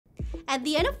At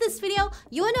the end of this video,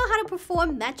 you will know how to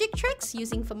perform magic tricks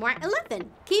using Filmora 11.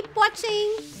 Keep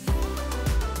watching!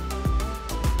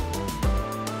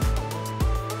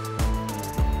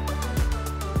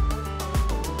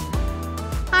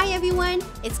 Hi everyone,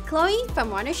 it's Chloe from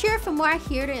Wondershare Filmora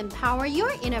here to empower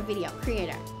your inner video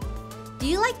creator. Do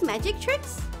you like magic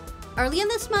tricks? Earlier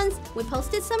this month, we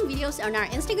posted some videos on our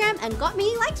Instagram and got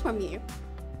many likes from you.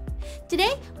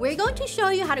 Today, we're going to show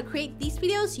you how to create these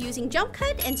videos using jump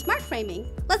cut and smart framing.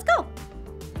 Let's go!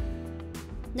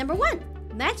 Number 1.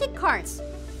 Magic cards.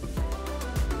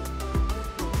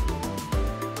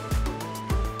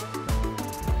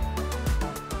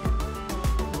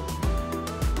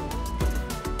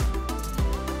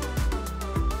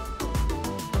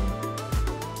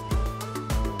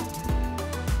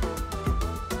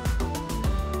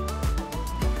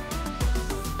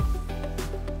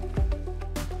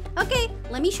 Okay,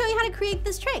 let me show you how to create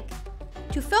this trick.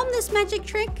 To film this magic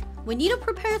trick, we need to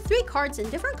prepare 3 cards in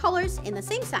different colors in the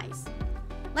same size.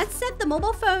 Let's set the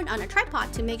mobile phone on a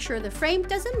tripod to make sure the frame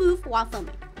doesn't move while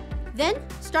filming. Then,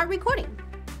 start recording.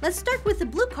 Let's start with the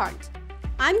blue card.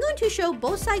 I'm going to show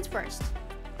both sides first.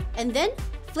 And then,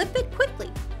 flip it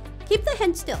quickly. Keep the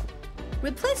hand still.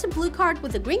 Replace the blue card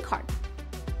with the green card.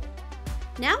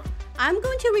 Now, I'm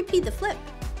going to repeat the flip.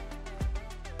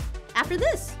 After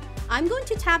this, I'm going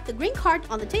to tap the green card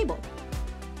on the table.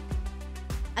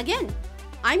 Again,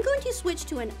 I'm going to switch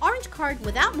to an orange card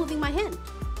without moving my hand.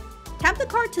 Tap the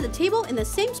card to the table in the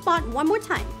same spot one more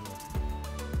time.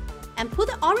 And put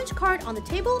the orange card on the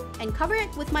table and cover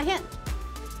it with my hand.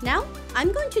 Now,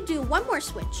 I'm going to do one more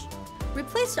switch.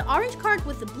 Replace the orange card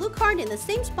with the blue card in the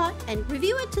same spot and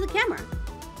review it to the camera.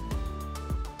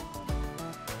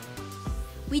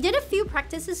 We did a few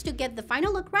practices to get the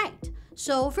final look right,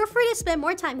 so feel free to spend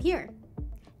more time here.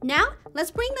 Now,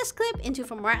 let's bring this clip into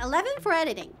Filmora 11 for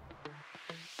editing.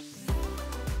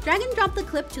 Drag and drop the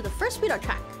clip to the first video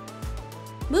track.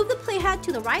 Move the playhead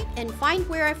to the right and find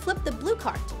where I flipped the blue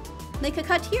card. Make a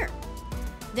cut here.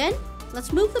 Then,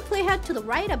 let's move the playhead to the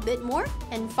right a bit more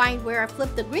and find where I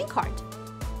flipped the green card.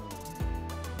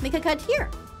 Make a cut here.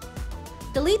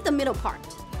 Delete the middle part.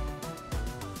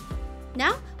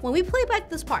 Now, when we play back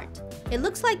this part, it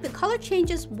looks like the color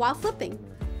changes while flipping.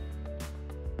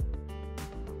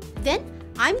 Then,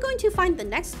 I'm going to find the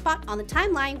next spot on the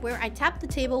timeline where I tap the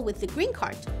table with the green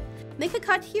card. Make a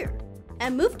cut here,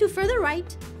 and move to further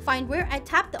right, find where I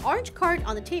tap the orange card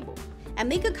on the table, and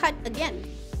make a cut again.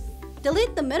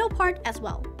 Delete the middle part as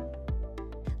well.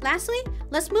 Lastly,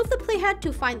 let's move the playhead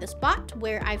to find the spot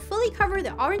where I fully cover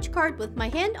the orange card with my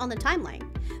hand on the timeline.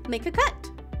 Make a cut.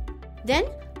 Then,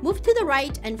 move to the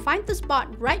right and find the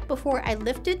spot right before I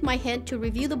lifted my hand to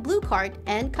review the blue card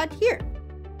and cut here.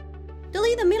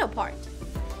 Delete the middle part.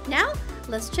 Now,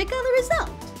 let's check out the result.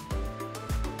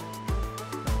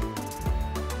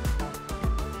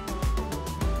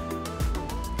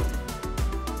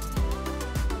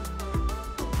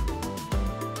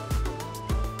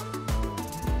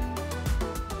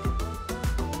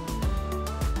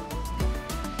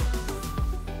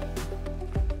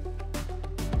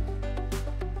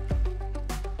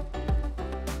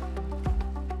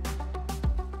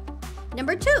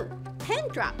 Number 2. Pen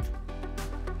drop.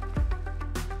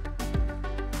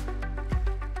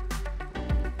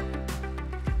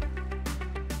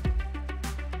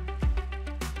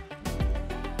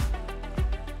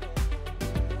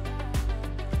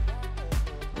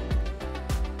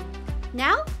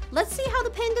 Now, let's see how the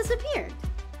pen disappeared.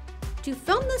 To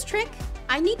film this trick,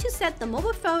 I need to set the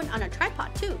mobile phone on a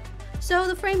tripod too, so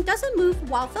the frame doesn't move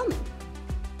while filming.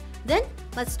 Then,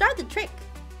 let's start the trick.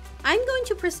 I'm going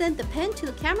to present the pen to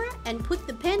the camera and put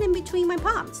the pen in between my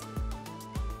palms.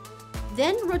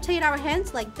 Then rotate our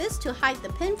hands like this to hide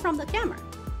the pen from the camera.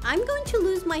 I'm going to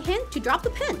lose my hand to drop the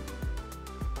pen.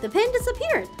 The pen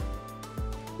disappeared.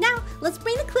 Now, let's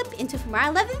bring the clip into Filmora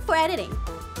 11 for editing.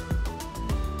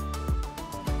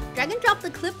 Drag and drop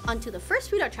the clip onto the first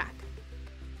video track.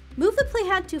 Move the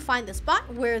playhead to find the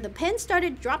spot where the pen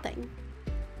started dropping.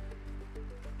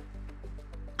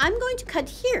 I'm going to cut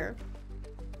here.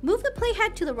 Move the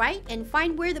playhead to the right and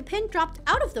find where the pen dropped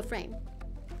out of the frame.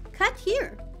 Cut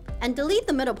here, and delete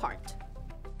the middle part.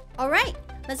 Alright,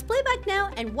 let's play back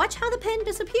now and watch how the pen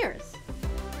disappears.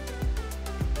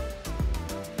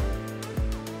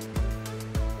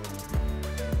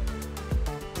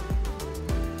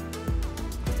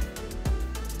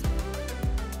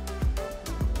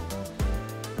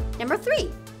 Number 3.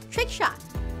 Trick shot.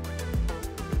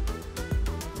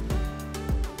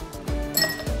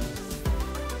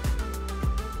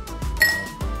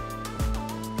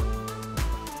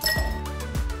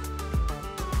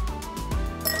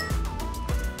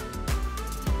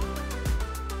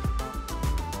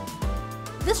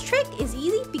 This trick is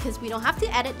easy because we don't have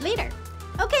to edit later.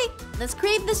 Okay, let's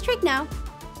create this trick now.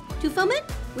 To film it,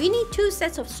 we need 2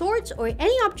 sets of swords or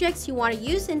any objects you want to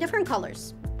use in different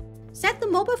colors. Set the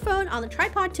mobile phone on the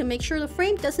tripod to make sure the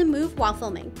frame doesn't move while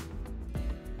filming.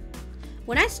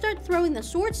 When I start throwing the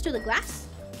swords to the glass,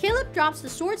 Caleb drops the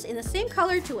swords in the same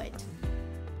color to it.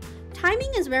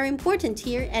 Timing is very important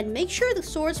here, and make sure the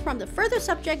swords from the further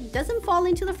subject doesn't fall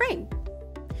into the frame.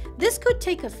 This could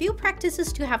take a few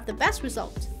practices to have the best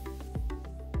result.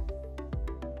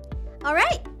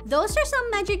 Alright, those are some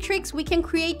magic tricks we can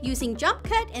create using jump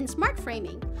cut and smart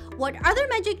framing. What other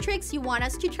magic tricks you want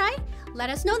us to try? Let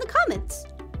us know in the comments.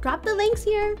 Drop the links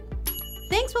here.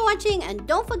 Thanks for watching, and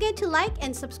don't forget to like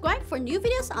and subscribe for new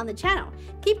videos on the channel.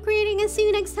 Keep creating and see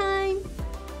you next time.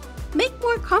 Make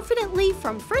more confidently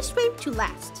from first frame to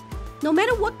last, no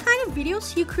matter what kind of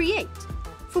videos you create.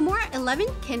 Filmora 11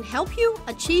 can help you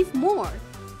achieve more.